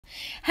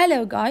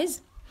Hello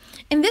guys,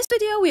 in this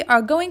video we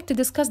are going to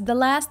discuss the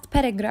last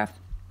paragraph.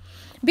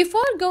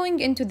 Before going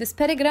into this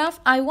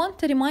paragraph, I want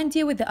to remind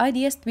you with the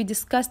ideas we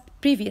discussed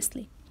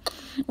previously.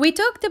 We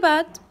talked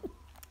about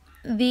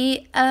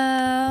the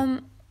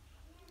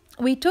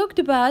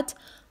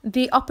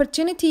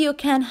opportunity you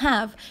can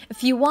have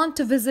if you want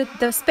to visit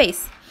the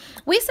space.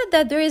 We said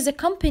that there is a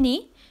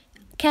company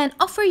can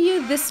offer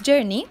you this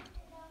journey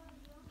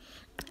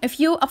if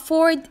you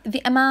afford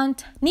the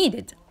amount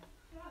needed.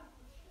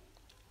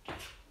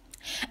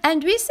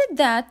 And we said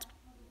that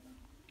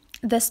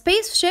the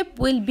spaceship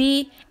will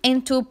be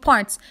in two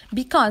parts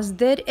because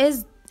there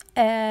is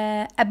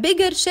a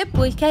bigger ship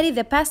will carry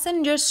the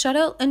passengers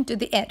shuttle into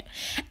the air,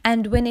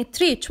 and when it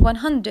reaches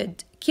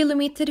 100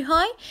 kilometers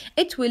high,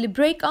 it will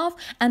break off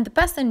and the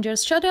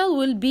passengers shuttle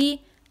will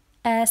be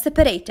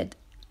separated.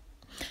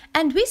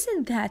 And we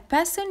said that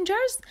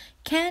passengers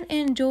can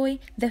enjoy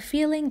the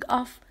feeling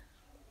of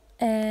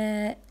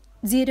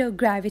zero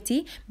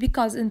gravity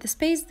because in the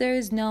space there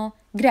is no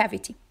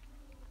gravity.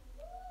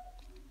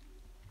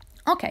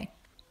 Okay.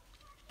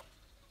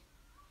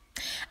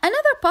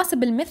 Another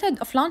possible method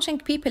of launching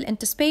people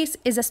into space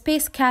is a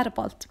space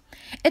catapult.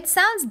 It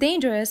sounds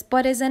dangerous,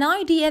 but is an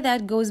idea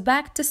that goes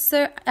back to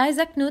Sir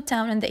Isaac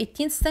Newton in the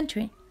 18th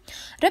century.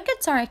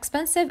 Rockets are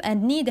expensive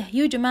and need a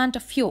huge amount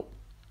of fuel.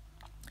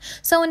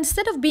 So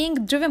instead of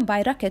being driven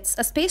by rockets,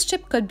 a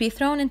spaceship could be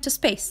thrown into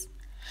space.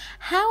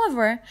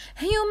 However,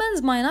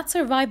 humans might not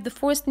survive the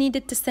force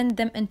needed to send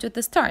them into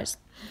the stars.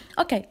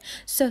 Okay,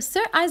 so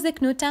Sir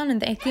Isaac Newton in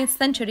the 18th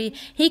century,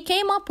 he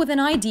came up with an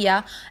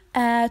idea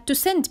to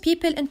send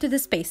people into the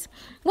space.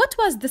 What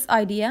was this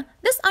idea?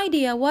 This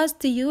idea was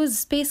to use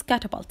space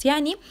catapult،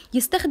 يعني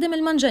يستخدم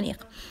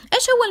المنجنيق.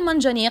 إيش هو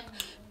المنجنيق؟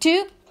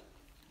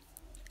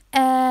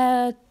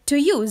 To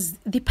use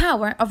the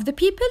power of the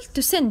people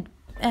to send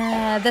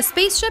the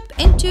spaceship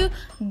into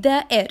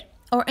the air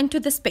or into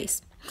the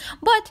space.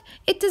 But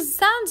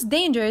sounds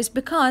dangerous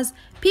because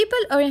people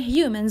or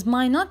humans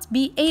might not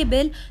be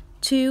able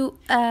to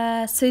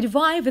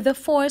survive the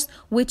force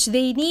which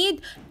they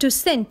need to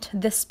send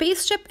the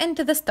spaceship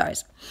into the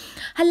stars.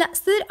 هلا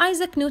سير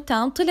آيزاك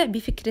نيوتن طلع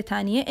بفكرة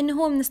تانية إنه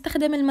هو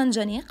بنستخدم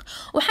المنجنيق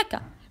وحكى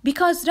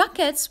because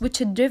rockets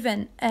which are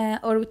driven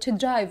or which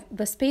drive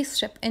the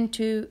spaceship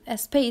into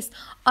space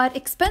are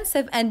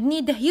expensive and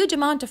need a huge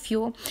amount of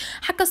fuel.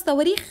 حكى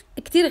الصواريخ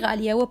كتير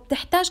غالية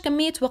وبتحتاج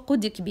كمية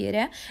وقود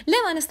كبيرة. ليه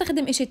ما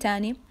نستخدم إشي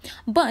تاني؟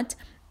 But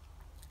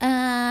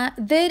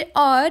there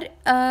are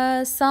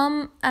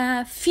some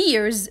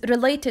fears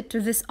related to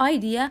this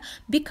idea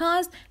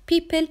because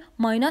people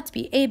might not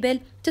be able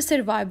to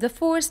survive the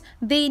force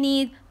they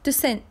need to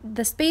send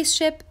the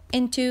spaceship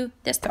into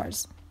the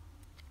stars.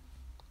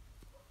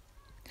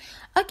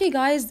 Okay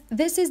guys,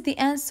 this is the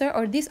answer,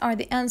 or these are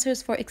the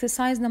answers for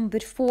exercise number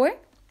 4.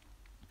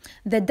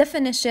 The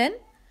definition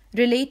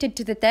related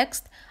to the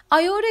text,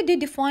 I already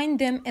defined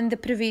them in the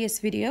previous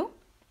video.